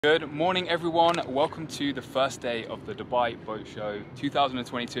Good morning everyone, welcome to the first day of the Dubai Boat Show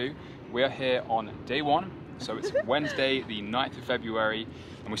 2022. We are here on day one, so it's Wednesday the 9th of February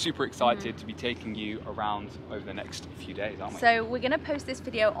and we're super excited to be taking you around over the next few days, aren't we? So we're going to post this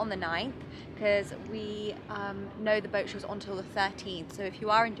video on the 9th because we know the boat show's on until the 13th, so if you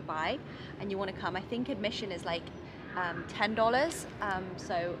are in Dubai and you want to come, I think admission is like $10,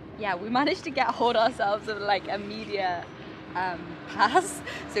 so yeah, we managed to get hold ourselves of like a media pass,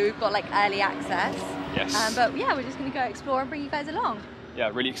 so we've got like early access. Yes. But yeah, we're just going to go explore and bring you guys along. Yeah,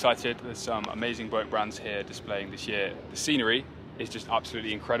 really excited. There's some amazing boat brands here displaying this year. The scenery is just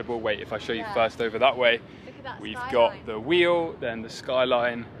absolutely incredible. Wait, if I show you first over that way, look at that we've skyline. got the wheel, then the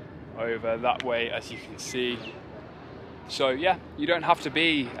skyline over that way, as you can see. So yeah, you don't have to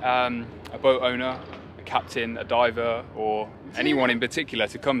be a boat owner, a captain, a diver, or anyone in particular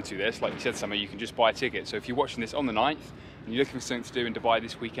to come to this. Like you said, Summer, you can just buy a ticket. So if you're watching this on the 9th and you're looking for something to do in Dubai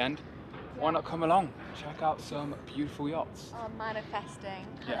this weekend, why not come along? Check out some beautiful yachts. Our manifesting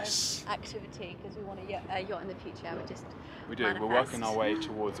kind of activity, because we want a yacht in the future. We do. We're working our way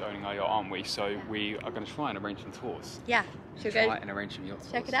towards owning our yacht, aren't we? So we are going to try and arrange some tours. Yeah. Should we go and arrange some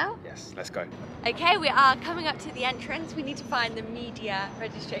yachts? check it out? Yes, let's go. Okay, we are coming up to the entrance. We need to find the media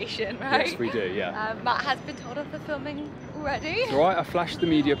registration, right? Yes, we do, yeah. Matt has been told of the filming already. It's all right, I flashed the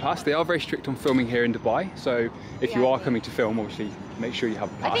media pass. They are very strict on filming here in Dubai, so if you are coming to film, obviously make sure you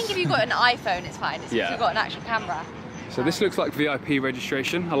have a pass. I think if you've got an iPhone, it's fine. It's if you've got an actual camera. So this looks like VIP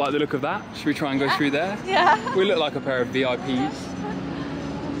registration. I like the look of that. Should we try and go through there? Yeah. We look like a pair of VIPs.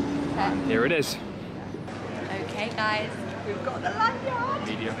 And here it is. Okay, guys, we've got the lanyard.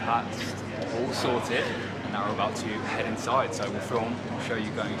 Media pass all sorted. And now we're about to head inside. So we'll film, we'll show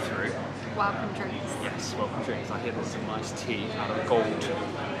you going through. Welcome drinks. Yes, welcome drinks. I hear there's some nice tea out of gold kettle.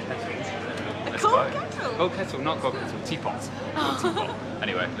 Let's gold go. kettle? Gold kettle, not gold kettle, teapot. Teapot.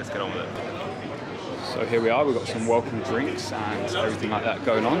 Anyway, let's get on with it. So here we are, we've got some welcome drinks and everything like that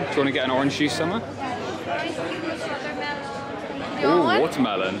going on. Do you want to get an orange juice, Summer? Oh,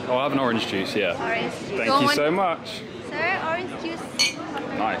 watermelon. Oh, I'll have an orange juice, yeah. Orange juice. Thank you so much. Sir, orange juice.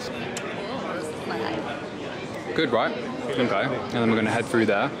 Nice. Oh, my life. Good, right? Okay. And then we're going to head through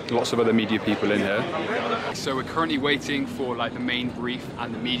there. Lots of other media people in here. So we're currently waiting for like the main brief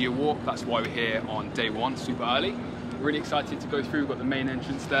and the media walk. That's why we're here on day one, super early. Really excited to go through. We've got the main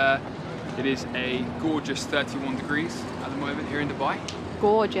entrance there. It is a gorgeous 31 degrees at the moment here in Dubai.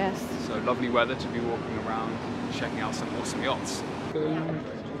 Gorgeous. So lovely weather to be walking around, checking out some awesome yachts.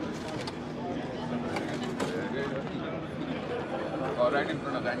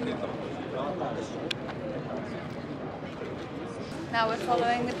 Now we're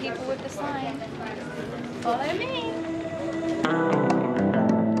following the people with the sign. Follow me.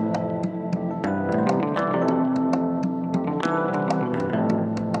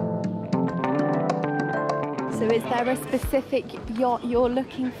 So is there a specific yacht you're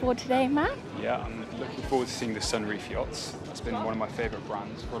looking for today, Matt? Yeah, I'm looking forward to seeing the Sunreef yachts. That's been one of my favourite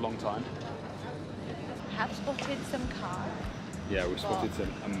brands for a long time. I have spotted some cars. Yeah, we've spotted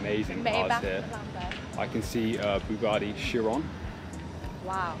some amazing cars here. I can see Bugatti Chiron.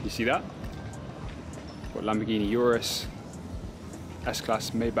 Wow. You see that? Got Lamborghini Urus,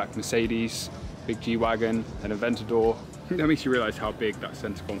 S-Class Maybach Mercedes, big G-Wagon, and Aventador. That makes you realise how big that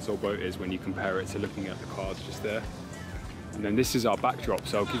centre console boat is when you compare it to looking at the cars just there. And then this is our backdrop,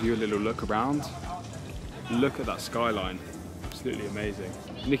 so I'll give you a little look around. Look at that skyline, absolutely amazing.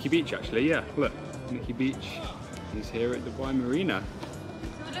 Nikki Beach actually, yeah, look, Nikki Beach is here at Dubai Marina. So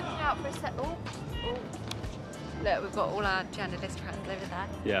we're looking out for a set. Oh. Look, we've got all our journalist friends over there.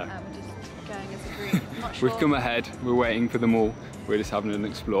 Yeah. We're just going as a group. I'm not sure. We've come ahead, we're waiting for them all. We're just having an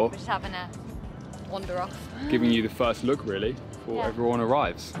explore. We're just having a wander off. Giving you the first look really, before everyone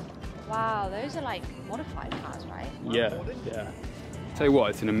arrives. Wow, those are like modified cars, right? Yeah, yeah. Tell you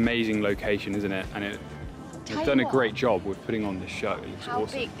what, it's an amazing location, isn't it? And they've done a great job with putting on this show. It looks awesome. How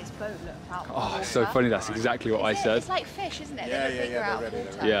big this boat looks out. Oh, it's so funny, that's exactly what I said. It's like fish, isn't it? They look bigger out of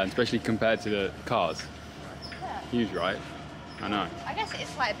water. Yeah, and especially compared to the cars. Yeah. Huge, right? I know. I guess it is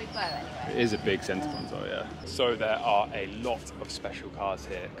quite a big boat anyway. It is a big centre console, yeah. So there are a lot of special cars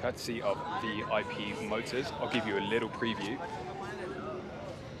here, courtesy of VIP Motors. I'll give you a little preview.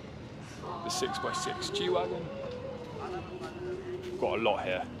 The 6x6 G-Wagon. We've got a lot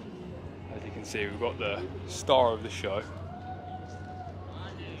here. As you can see, we've got the star of the show.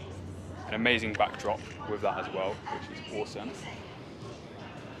 An amazing backdrop with that as well, which is awesome.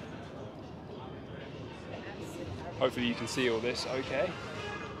 Hopefully you can see all this okay.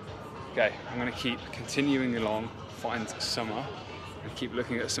 Okay, I'm going to keep continuing along, find Summer, and keep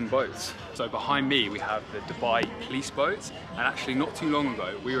looking at some boats. So behind me we have the Dubai police boats, and actually not too long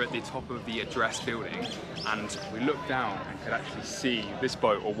ago we were at the top of the address building and we looked down and could actually see this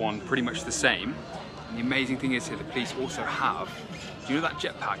boat, or one pretty much the same. And the amazing thing is here the police also have, do you know that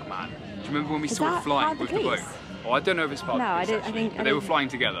jetpack man? Do you remember when we saw it flying with the boat? Oh, I don't know if it's part of the police, but they were flying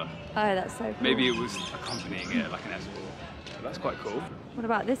together. Oh, that's so cool. Maybe it was accompanying it like an escort. But that's quite cool. What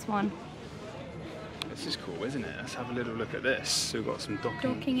about this one? This is cool, isn't it? Let's have a little look at this. So we've got some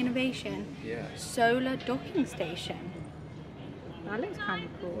docking. Docking innovation. Yeah. Solar docking station. That looks kind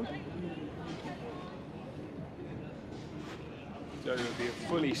of cool. So it would be a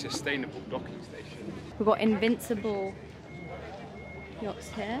fully sustainable docking station. We've got invincible yachts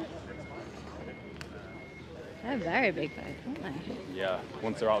here. They're very big though, aren't they? Yeah,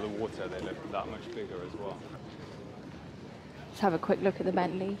 once they're out of the water they look that much bigger as well. Let's have a quick look at the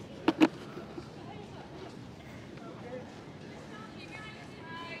Bentley.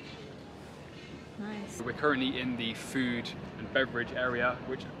 Nice. We're currently in the food and beverage area,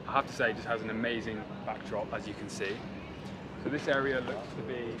 which I have to say just has an amazing backdrop, as you can see. So this area looks to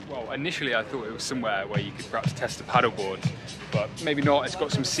be, well, initially I thought it was somewhere where you could perhaps test a paddleboard, but maybe not. It's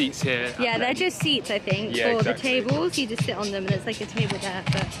got some seats here. Yeah, they're just seats, I think, for exactly. the tables. You just sit on them and there's like a table there,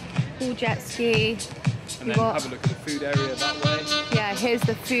 but full jet ski. And then have a look at the food area that way. Yeah, here's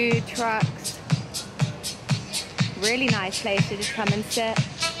the food trucks. Really nice place to just come and sit.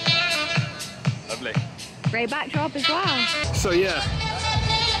 Lovely. Great backdrop as well. So yeah,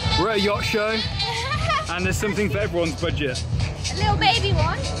 we're at a yacht show and there's something for everyone's budget. A little baby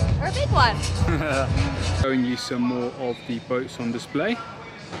one or a big one? Showing you some more of the boats on display.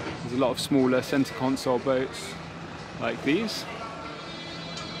 There's a lot of smaller center console boats like these.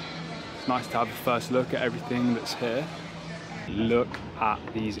 It's nice to have a first look at everything that's here. Look at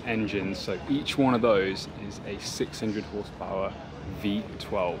these engines. So each one of those is a 600 horsepower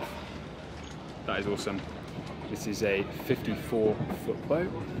V12. That is awesome. This is a 54-foot boat,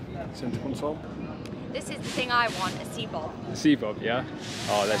 center console. This is the thing I want, a Seabob. A Seabob, yeah?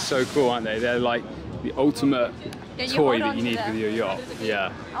 Oh, they're so cool, aren't they? They're like the ultimate toy that you need for your yacht.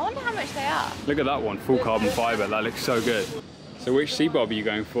 Yeah. I wonder how much they are. Look at that one, full carbon fiber. That looks so good. So which Seabob are you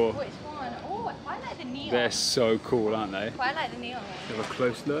going for? Which one? Oh, I quite like the neon. They're so cool, aren't they? Quite like the neon. Have a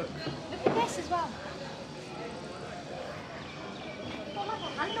close look. Look at this as well. Got like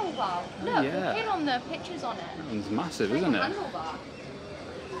a handlebar. Look, yeah. the pin on the pictures on it. That one's massive, It's isn't like it? a handlebar.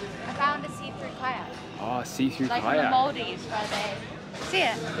 I found a see-through kayak. Ah, see-through like kayak. Like in the Maldives where they see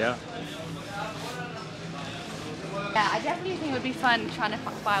it. Yeah. Yeah, I definitely think it would be fun trying to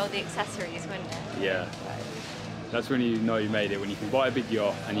buy all the accessories, wouldn't it? Yeah. That's when you know you made it, when you can buy a big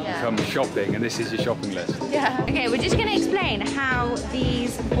yacht and you can come shopping and this is your shopping list. Yeah. Okay, we're just going to explain how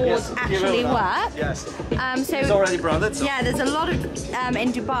these boards actually work. Yes. So it's already branded. So. Yeah, there's a lot of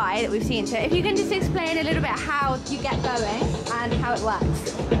in Dubai that we've seen. So if you can just explain a little bit how you get going and how it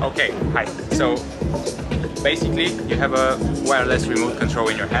works. Okay, hi. So basically you have a wireless remote control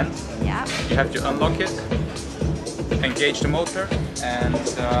in your hand. Yeah. You have to unlock it, engage the motor and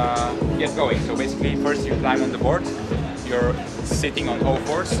get going. So basically first you climb on the board, you're sitting on all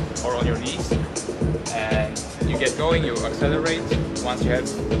fours or on your knees and you get going, you accelerate. Once you have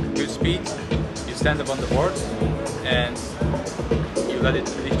good speed, you stand up on the board and you let it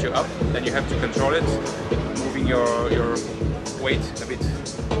lift you up. Then you have to control it, moving your weight a bit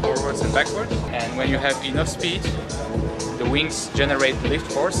forwards and backwards. And when you have enough speed, the wings generate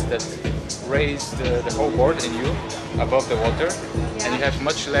lift force that raise the whole board and you above the water, and you have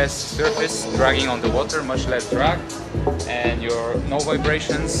much less surface dragging on the water, much less drag, and no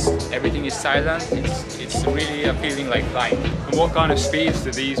vibrations, everything is silent. It's really appealing, like flying. And what kind of speeds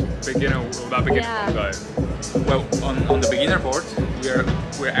do these beginner go? Well, on the beginner board,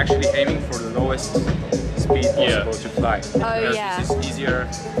 we're actually aiming for the lowest speed possible to fly. Oh yeah. This is easier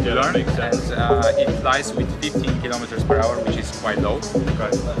to learn, and it flies with 15 kilometers per hour, which is quite low.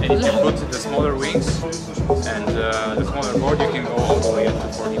 Okay. And if you put the smaller wings and the smaller board, you can go all the way up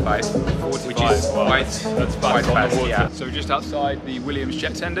to 45, which is quite fast. Yeah. So just outside the Williams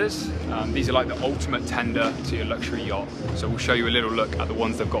jet tenders, these are like the ultimate tender to your luxury yacht. So we'll show you a little look at the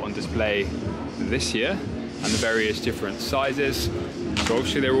ones they've got on display this year and the various different sizes. So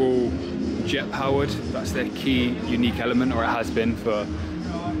obviously they're all jet powered. That's their key unique element, or it has been for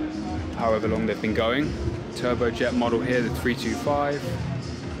however long they've been going. Turbojet model here, the 325.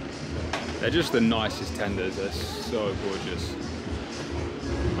 They're just the nicest tenders. They're so gorgeous.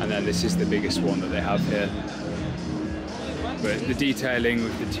 And then this is the biggest one that they have here. But the detailing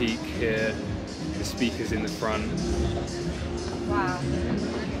with the teak here, the speakers in the front. Wow.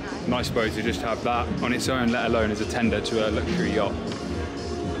 Nice boat to just have that on its own, let alone as a tender to a luxury yacht.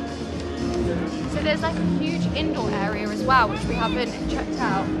 So there's like a huge indoor area as well, which we haven't checked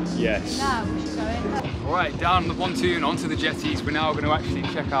out. Yes. Yeah, we should go in. Alright, down the pontoon, onto the jetties. We're now going to actually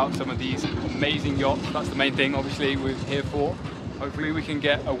check out some of these amazing yachts. That's the main thing, obviously, we're here for. Hopefully we can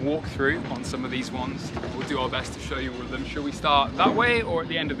get a walkthrough on some of these ones. We'll do our best to show you all of them. Shall we start that way or at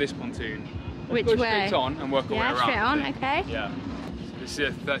the end of this pontoon? Which Let's go way? straight on and work our way around. Straight on, okay. Yeah. So this is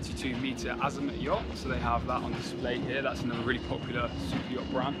a 32-metre azimuth yacht, so they have that on display here. That's another really popular super yacht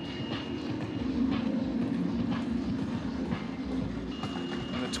brand.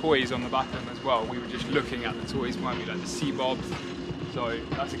 Toys on the back of them as well. We were just looking at the toys, might be like the Seabobs, so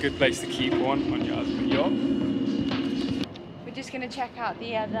that's a good place to keep one on your husband's yacht. We're just going to check out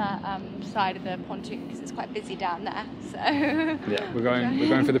the other side of the pontoon because it's quite busy down there. So yeah, we're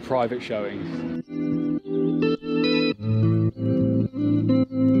going for the private showings.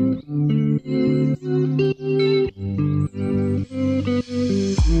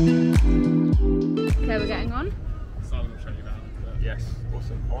 Okay, we're getting on. Simon will show you around. Yes,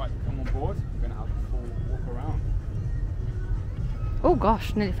 awesome. All right, come on board. We're going to have a full walk around. Oh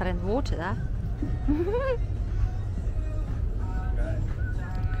gosh, nearly fell in the water there.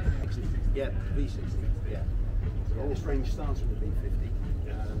 Yeah, V60. Yeah. Yeah, this range starts with the V50.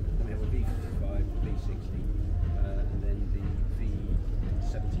 Then we have a V55, V60, and then the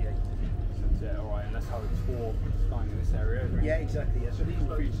V78. Yeah, all right, and that's how the tour starting in this area. Right? Yeah, exactly. Yeah. So these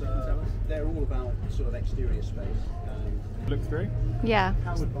boats, they're all about sort of exterior space. Look through. Yeah.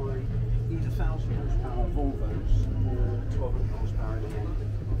 Powered by either 1,000 horsepower Volvos or 1,200 horsepower in the end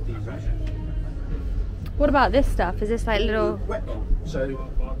diesels. What about this stuff? Is this like little... Wet bar. So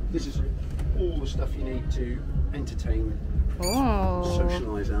this is all the stuff you need to entertain,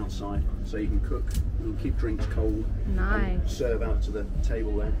 socialise outside. So you can cook, you can keep drinks cold, Nice. and serve out to the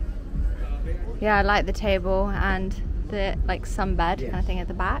table there. Yeah, I like the table and the like sunbed kind of thing at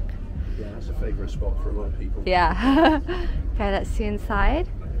the back. Yeah, that's a favourite spot for a lot of people. Yeah. Okay, let's see inside.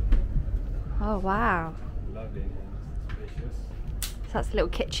 Oh wow. Lovely. Delicious. So that's a little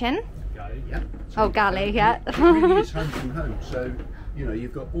kitchen. Galley. Yeah. Oh, galley, yeah. It really is home from home. So, you know,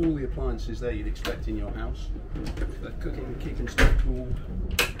 you've got all the appliances there you'd expect in your house. The cooking, kick and stove tool.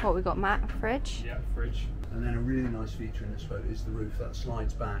 What we got, Matt? Fridge? Yeah, fridge. And then a really nice feature in this boat is the roof that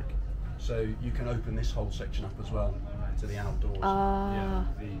slides back. So you can open this whole section up as well to the outdoors. Yeah,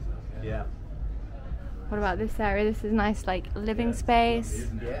 these. Yeah. What about this area? This is nice, like living space. Lovely,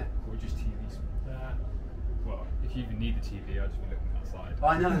 isn't it? Yeah. Or just TVs there. Well, if you even need the TV, I'd just be looking outside.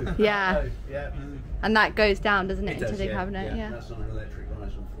 I know. Yeah. I know. Yeah. And that goes down, doesn't it, It into does, the yeah. cabinet? Yeah. That's on an electric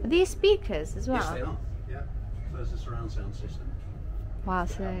rise and fall. Are these speakers as well? Yes, they are. Yeah. There's a surround sound system. Wow,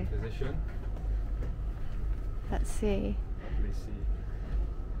 so Position. let's see. Lovely seat.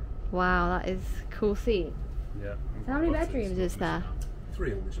 Wow, that is a cool seat. Yeah. So how many bedrooms is there?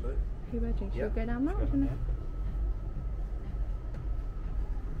 3 on this boat. 3 bedrooms. Yeah. Should we go down that?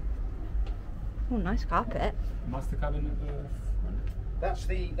 Oh, nice carpet. Master cabin at the front. That's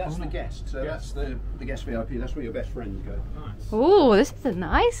the nice. guest. So Yeah. that's the guest VIP. That's where your best friends go. Nice. Oh, this is a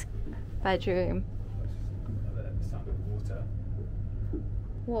nice bedroom. The sound of water.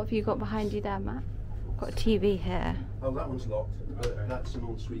 What have you got behind you there, Matt? Got a TV here. Oh, that one's locked. But Okay. that's an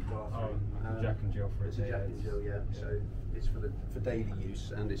ensuite bathroom. Oh, Jack and Jill for a It's a day. Jack and Jill, yeah. So it's for daily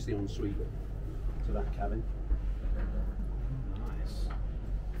use, and it's the ensuite to that cabin. Nice.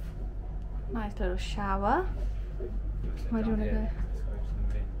 Nice little shower. Where do you want to go?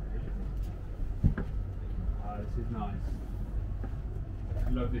 This is nice. I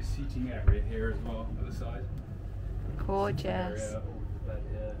love this seating area here as well on the side. Gorgeous. Area, bed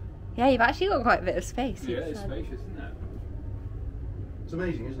here. Yeah, you've actually got quite a bit of space. Yeah, it's spacious, isn't it? It's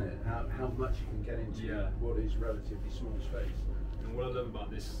amazing, isn't it? How much you can get into what is relatively small space. And what I love about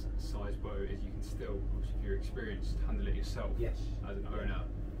this size boat is you can still, if you're experienced, handle it yourself. Yes. As an owner.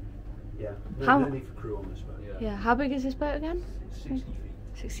 Yeah. How- No need for crew on this boat. Yeah, how big is this boat again? It's 60 feet.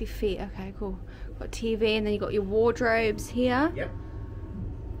 60 feet, okay, cool. Got TV and then you've got your wardrobes here. Yep.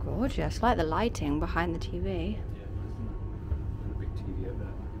 Gorgeous, I like the lighting behind the TV. Yeah, nice, isn't it? And a big TV up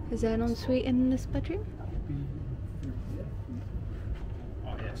there. Is there an ensuite in this bedroom?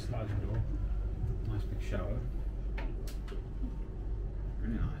 Oh yeah, sliding door. Nice big shower.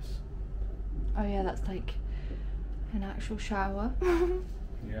 Really nice. Oh yeah, that's like an actual shower.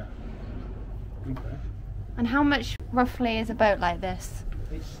 Yeah. Okay. And how much roughly is a boat like this?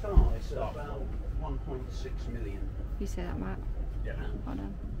 It starts at about 1.6 million. You say that, Matt? Yeah. Hold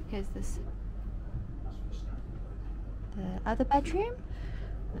on. Here's this, That's for the standard boat. the other bedroom.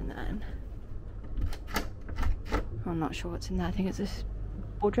 And then, I'm not sure what's in there. I think it's this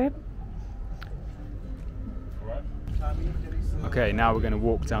wardrobe. Alright. Okay, now we're going to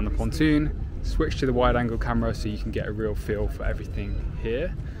walk down the pontoon, switch to the wide angle camera so you can get a real feel for everything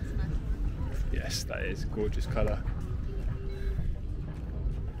here. Yes, that is a gorgeous colour.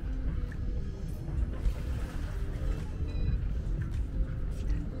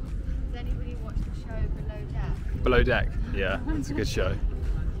 Does anybody watch the show Below Deck? Below Deck, yeah, it's a good show.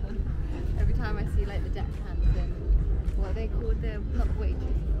 Every time I see like the deckhands and what are they called? The not the waiters,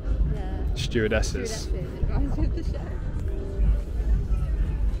 the Stewardesses. it rhymes with the show.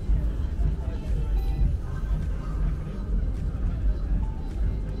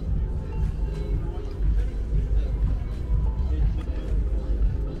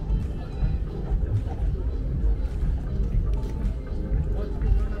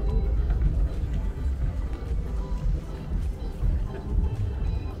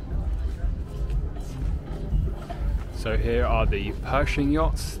 So here are the Pershing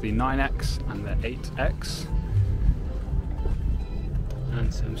yachts, the 9X and the 8X.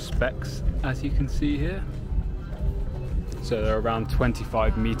 And some specs, as you can see here. So they're around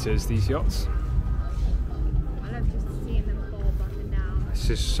 25 meters, these yachts. I love just seeing them bob up and down. It's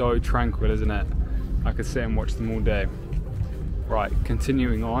just so tranquil, isn't it? I could sit and watch them all day. Right,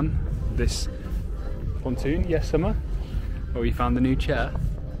 continuing on this pontoon. Yes, Summer? Oh, you found the new chair?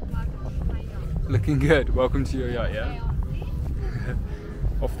 Looking good. Welcome to your yacht, yeah?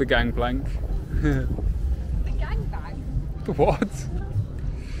 Off the gangplank. The gangbang? What?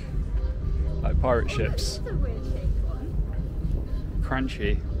 Like pirate ships. That's a weird shaped one.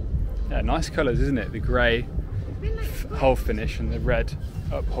 Crunchy. Yeah, nice colours, isn't it? The grey hull finish and the red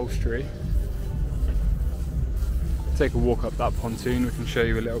upholstery. Take a walk up that pontoon, we can show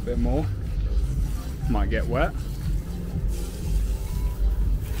you a little bit more. Might get wet.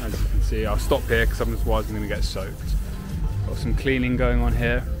 As you can see, I'll stop here because otherwise I'm going to get soaked. Got some cleaning going on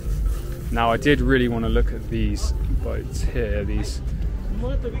here. Now I did really want to look at these boats here, these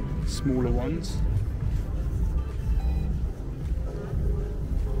smaller ones.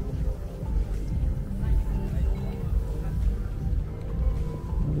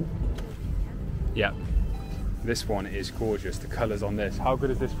 Yeah, this one is gorgeous. The colours on this. How good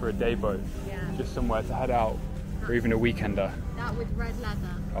is this for a day boat? Yeah. Just somewhere to head out, or even a weekender. That with red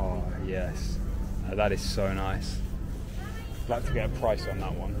leather. Oh yes, that is so nice. I'd like to get a price on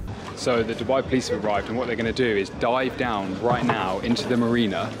that one. So the Dubai police have arrived, and what they're going to do is dive down right now into the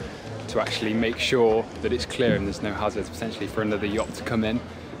marina to actually make sure that it's clear and there's no hazards potentially for another yacht to come in.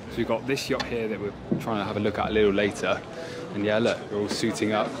 So we've got this yacht here that we're trying to have a look at a little later, and yeah, look, we're all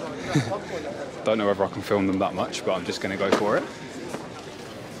suiting up. Don't know whether I can film them that much, but I'm just going to go for it.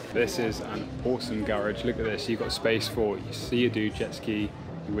 This is an awesome garage. Look at this. You've got space for your Sea-Doo jet ski,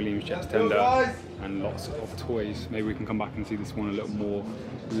 your Williams jet tender, and lots of toys. Maybe we can come back and see this one a little more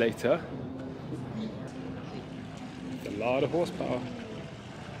later. It's a lot of horsepower.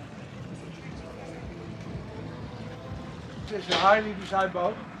 This is a highly designed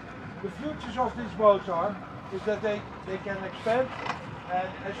boat. The features of these boats is that they can expand, and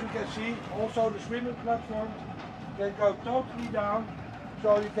as you can see, also the swimming platform can go totally down.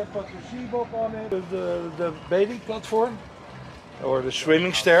 So you can put the Seabob on it, the bathing platform, or the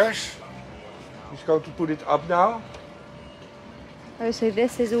swimming stairs. He's going to put it up now. Oh, so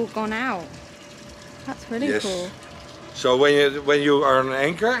this is all gone out. That's really cool. So when you are on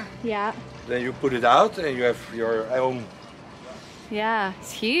anchor, Yeah. then you put it out and you have your own Yeah,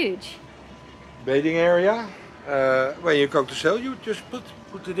 it's huge. bathing area. When you go to sail, you just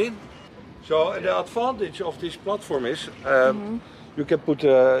put it in. So the advantage of this platform is you can put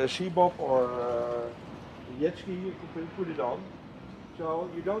a Seabob or a jet ski, you can put it on. So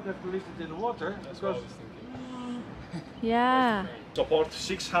you don't have to lift it in the water. Because Yeah. Support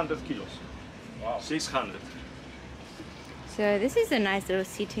 600 kilos. Wow. 600. So this is a nice little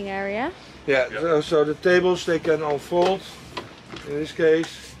seating area. yeah, so the tables they can unfold. In this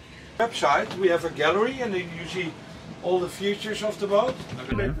case, website we have a gallery, and then you see all the features of the boat.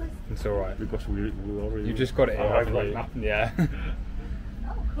 It's all right. Because we already. You just got it here. Yeah.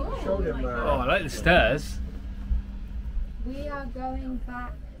 Oh, cool. Show them. Oh, I like the stairs. We are going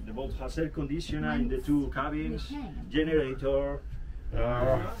back. The boat has air conditioner in the two cabins, Okay. generator.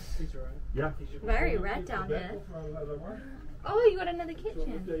 Yeah, Very red down here. Oh, you got another kitchen.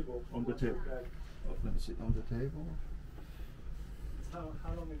 on the table. Let me sit on the table.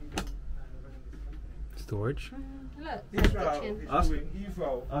 Storage. Look, Evo kitchen. is Ask- doing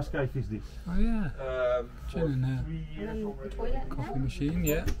Evo. Ask if it's this. Oh yeah. For Chill in there. 3 And years then the already. toilet. Coffee machine,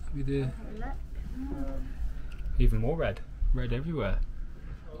 yeah. We do. Look. Even more red. Red everywhere.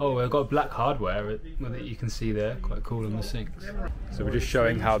 Oh, we've got black hardware that you can see there, quite cool on the sinks. So we're just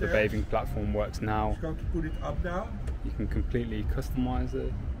showing how the bathing platform works now. Just going to put it up now. You can completely customize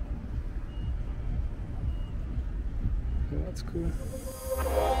it. Oh, that's cool.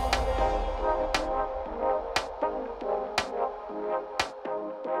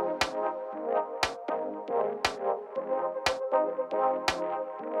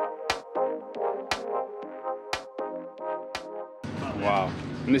 Wow.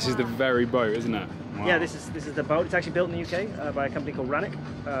 And this is the very boat, isn't it? Wow. Yeah, this is the boat. It's actually built in the UK by a company called Rannoch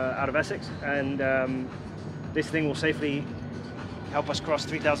out of Essex, and this thing will safely help us cross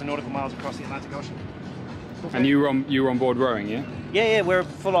 3,000 nautical miles across the Atlantic Ocean. And you were on board rowing, yeah? Yeah, we're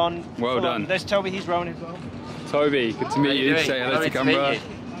full on. Well done. There's Toby, he's rowing as well. Toby, good to meet you. Say hello to camera.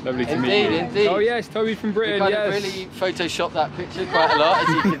 Lovely to meet you. Indeed. Oh yes, Toby from Britain, You kind of really photoshopped that picture quite a lot,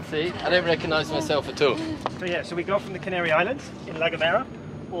 as you can see. I don't recognise myself at all. So yeah, so we go from the Canary Islands in La Gomera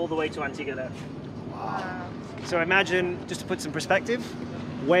all the way to Antigua there. Wow. So imagine, just to put some perspective,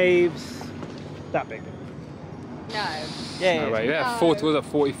 waves that big. No. Yeah, No way, yeah,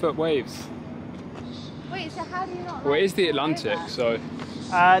 40-foot waves. Wait, so how do you not? Well, it is the Atlantic, so.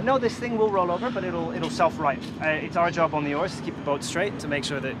 No, this thing will roll over, but it'll self-right. It's our job on the oars to keep the boat straight, to make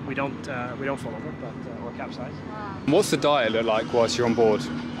sure that we don't fall over, or capsize. Wow. What's the diet look like whilst you're on board?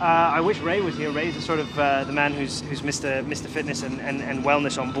 I wish Ray was here. Ray's the sort of the man who's Mr. Fitness and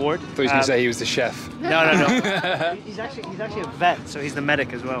wellness on board. I thought he was going to say he was the chef. No. he's actually a vet, so he's the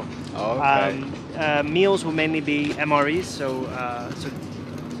medic as well. Oh, okay. Meals will mainly be MREs, so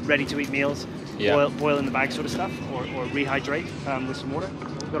ready-to-eat meals. Yeah. Boil in the bag sort of stuff, or rehydrate with some water.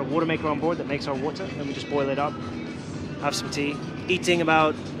 We've got a water maker on board that makes our water, and we just boil it up, have some tea, eating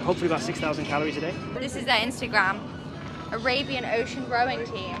hopefully about 6,000 calories a day. This is their Instagram. Arabian Ocean Rowing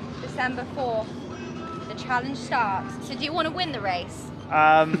Team, December 4th. The challenge starts. So do you want to win the race?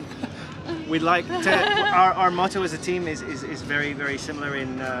 We'd like to. Our motto as a team is very, very similar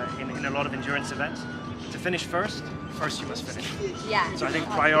in a lot of endurance events. To finish first you must finish. Yeah. So I think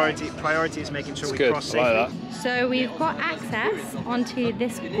priority is making sure It's we good. cross I like safely. So we've got access onto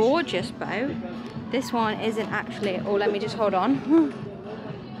this gorgeous boat. This one isn't actually, let me just hold on.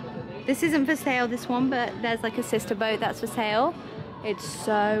 This isn't for sale, this one, but there's like a sister boat that's for sale. It's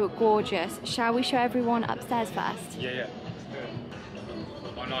so gorgeous. Shall we show everyone upstairs first? Yeah.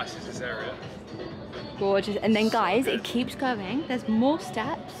 How nice is this area? Gorgeous. And then guys, it keeps going. There's more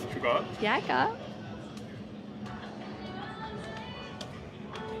steps. Should we go up? Yeah, go.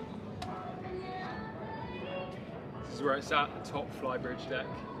 This is where it's at, the top flybridge deck.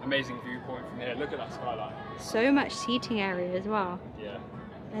 Amazing viewpoint from here. Look at that skyline. So much seating area as well. Yeah.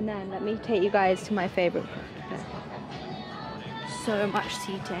 And then let me take you guys to my favorite bit. So much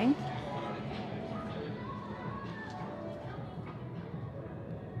seating.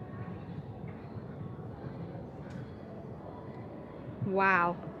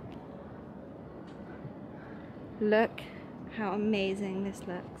 Wow. Look how amazing this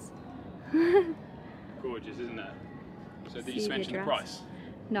looks. Gorgeous, isn't it? So did See you the mention the address? price?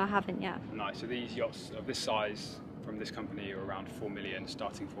 No, I haven't yet. Nice. So these yachts of this size from this company are around 4 million,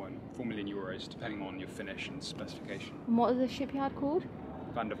 starting from 4 million euros, depending on your finish and specification. And what is the shipyard called?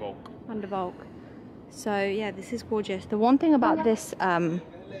 Vander Valk. Vander Valk. So yeah, this is gorgeous. The one thing about this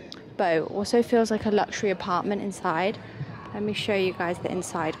boat also feels like a luxury apartment inside. Let me show you guys the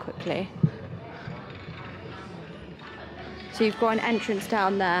inside quickly. So you've got an entrance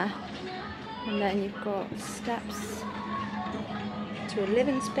down there, and then you've got steps to a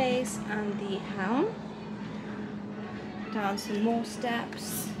living space and the helm. Down some more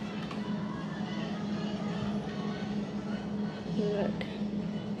steps. Look,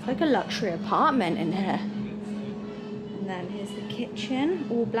 it's like a luxury apartment in here. And then here's the kitchen,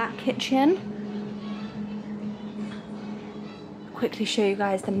 all black kitchen. Quickly show you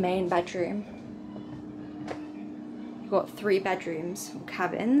guys the main bedroom. You've got 3 bedrooms, or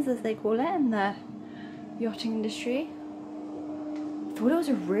cabins as they call it in the yachting industry. I thought it was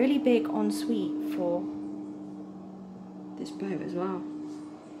a really big ensuite for this boat as well.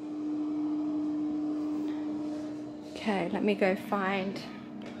 Okay, let me go find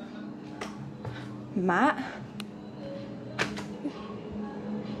Matt.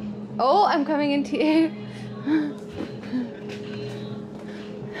 Oh, I'm coming into you.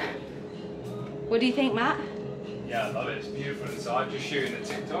 What do you think, Matt? Yeah, I love it. It's beautiful inside. Just shooting a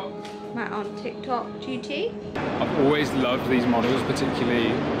TikTok. Matt on TikTok duty. I've always loved these models,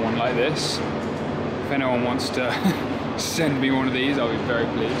 particularly one like this. If anyone wants to send me one of these, I'll be very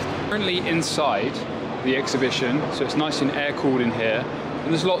pleased. Currently inside the exhibition, so it's nice and air-cooled in here.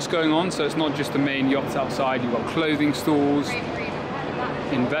 And there's lots going on, so it's not just the main yachts outside. You've got clothing stalls.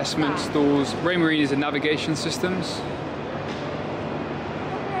 investment stalls. Ray Marine is a navigation systems.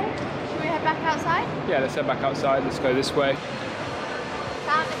 Okay. Should we head back outside? Yeah, let's head back outside. Let's go this way.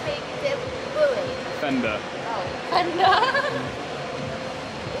 Found a big bully. Fender. Oh, Fender.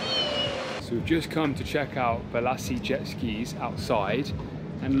 So we've just come to check out Balassi jet skis outside,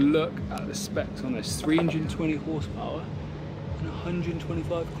 and look at the specs on this. 320 horsepower and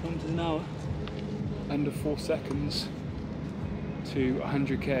 125 kilometers an hour. Under 4 seconds to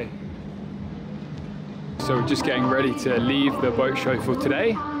 100k. So we're just getting ready to leave the boat show for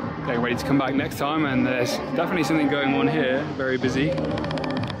today. Getting ready to come back next time, and there's definitely something going on here. Very busy.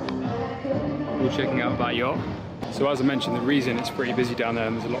 We're checking out that yacht. So as I mentioned, the reason it's pretty busy down there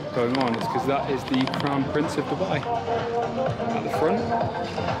and there's a lot going on is because that is the Crown Prince of Dubai. At the front,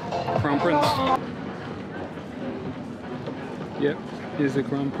 Crown Prince. Yep, here's the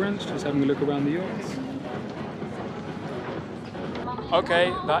Crown Prince, just having a look around the yachts.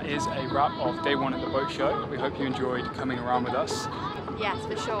 Okay, that is a wrap of day 1 at the boat show. We hope you enjoyed coming around with us. Yes,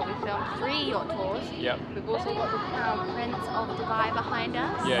 for sure. We filmed 3 yacht tours. Yep. We've also got the Crown Prince of Dubai behind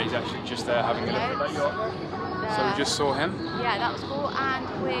us. Yeah, he's actually just there having a look at that yacht. So we just saw him. Yeah, that was cool,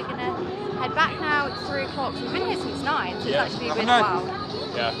 and we're gonna head back now. It's 3 o'clock. We've been here since 9, so Yeah. it's actually been a while.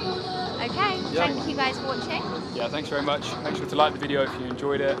 Yeah. Okay, Yeah. thank you guys for watching. Yeah, thanks very much. Make sure to like the video if you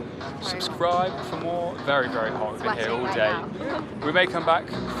enjoyed it. Subscribe for more. Very, very hot. We've been here all day. We may come back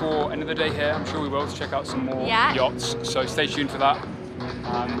for another day here. I'm sure we will, to check out some more yachts. So stay tuned for that.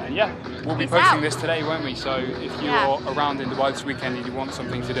 And yeah, we'll be posting this today, won't we? So if you're around in Dubai this weekend and you want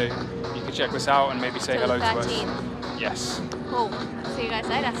something to do, you can check us out and maybe say hello to us. Yes. Cool. See you guys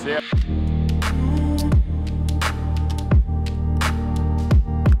later. See ya.